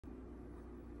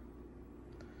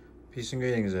Peace and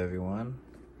greetings, everyone.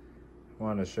 I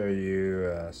want to show you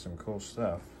some cool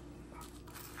stuff.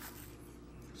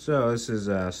 So this is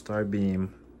Starbeam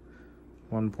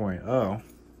 1.0.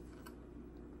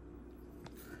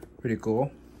 Pretty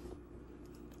cool.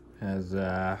 Has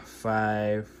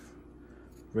 5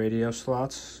 radio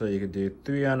slots, so you could do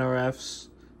 3 NRFs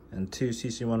and 2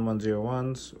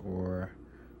 CC1101s, or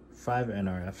 5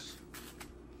 NRFs.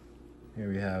 Here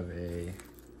we have a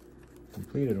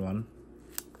completed one.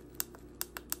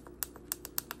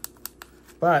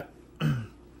 But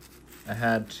I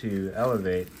had to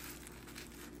elevate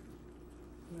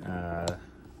a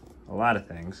lot of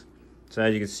things. So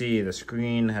as you can see, the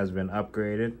screen has been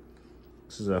upgraded.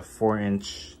 This is a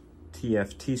 4-inch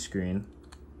TFT screen.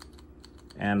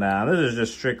 And this is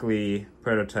just strictly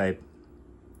prototype.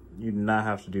 You do not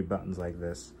have to do buttons like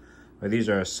this. But these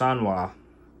are Sanwa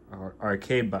or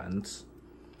arcade buttons.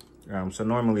 So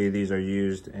normally these are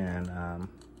used in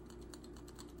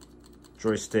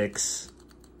joysticks,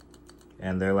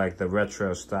 and they're like the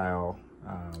retro style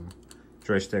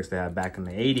joysticks they had back in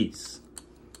the 80s.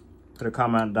 Put a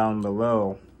comment down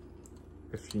below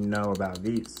if you know about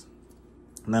these.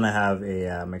 And then I have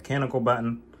a mechanical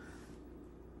button.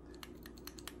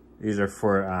 These are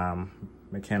for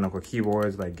mechanical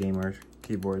keyboards, like gamer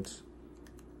keyboards.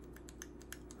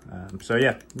 So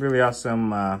yeah, really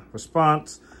awesome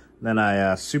response. Then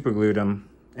I super glued them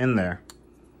in there.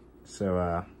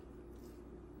 So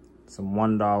some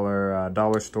 $1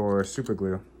 dollar store super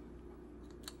glue.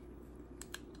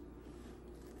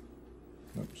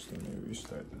 Oops, let me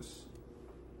restart this.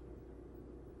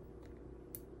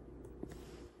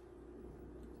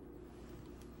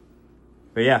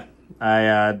 But yeah,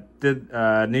 I did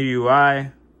new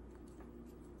UI.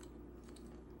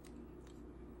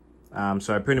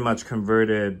 So I pretty much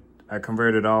converted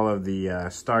all of the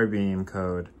Starbeam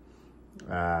code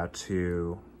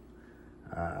to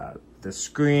the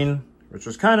screen, which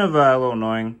was kind of a little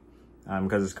annoying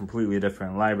because it's a completely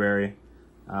different library.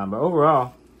 But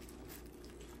overall,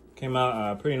 came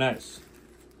out pretty nice.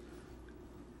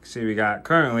 See, we got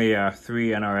currently 3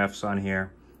 NRFs on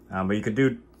here, but you could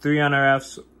do 3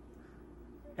 NRFs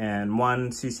and 1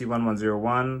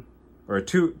 CC1101, or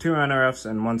two NRFs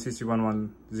and 1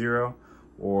 CC110,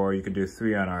 or you could do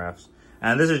 3 NRFs.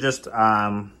 And this is just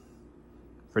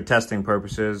for testing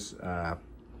purposes.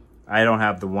 I don't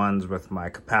have the ones with my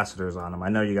capacitors on them. I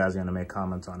know you guys are gonna make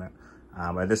comments on it,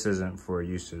 but this isn't for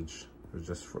usage. It's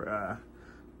just for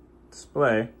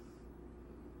display.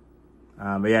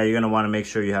 But yeah, you're gonna wanna make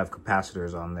sure you have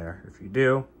capacitors on there. If you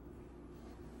do,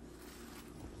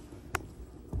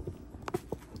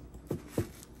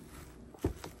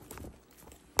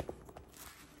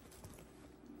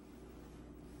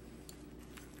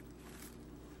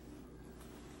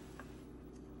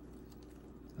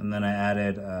 and then I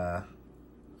added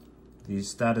these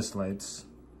status lights.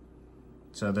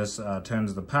 So this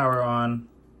turns the power on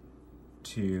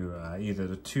to either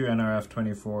the 2 NRF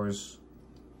 24s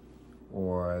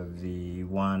or the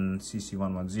 1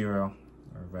 CC110, or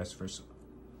vice versa.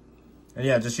 And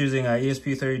yeah, just using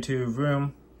ESP32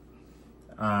 room.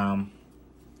 But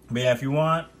yeah, if you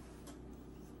want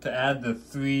to add the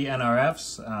 3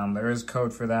 NRFs, there is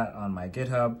code for that on my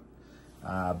GitHub.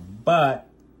 But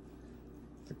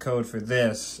the code for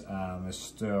this is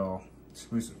still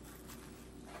exclusive.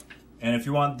 And if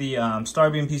you want the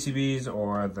Starbeam PCBs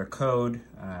or the code,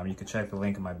 you can check the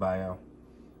link in my bio.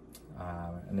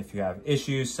 And if you have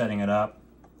issues setting it up,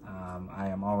 I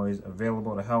am always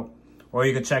available to help. Or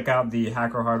you can check out the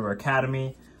Hacker Hardware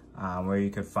Academy, where you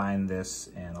can find this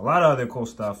and a lot of other cool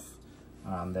stuff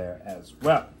there as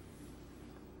well.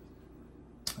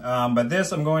 But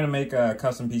this, I'm going to make a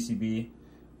custom PCB,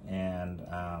 and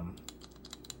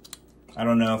I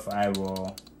don't know if I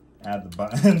will add the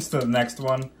buttons to the next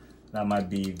one. That might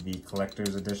be the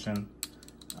collector's edition.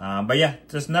 But yeah,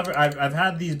 just never. I've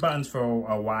had these buttons for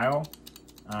a while,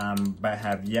 but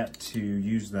have yet to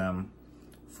use them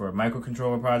for a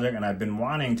microcontroller project. And I've been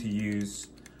wanting to use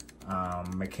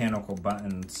mechanical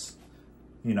buttons.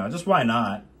 You know, just why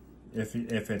not? If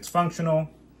it's functional,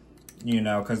 you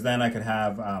know, because then I could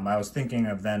have. I was thinking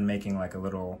of then making like a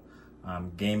little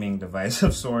gaming device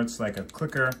of sorts, like a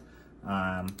clicker.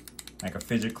 Like a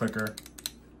fidget clicker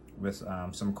with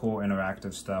some cool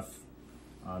interactive stuff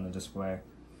on the display.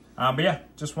 But yeah,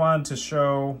 just wanted to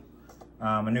show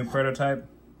a new prototype,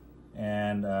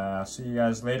 and see you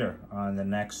guys later on the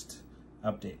next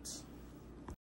updates.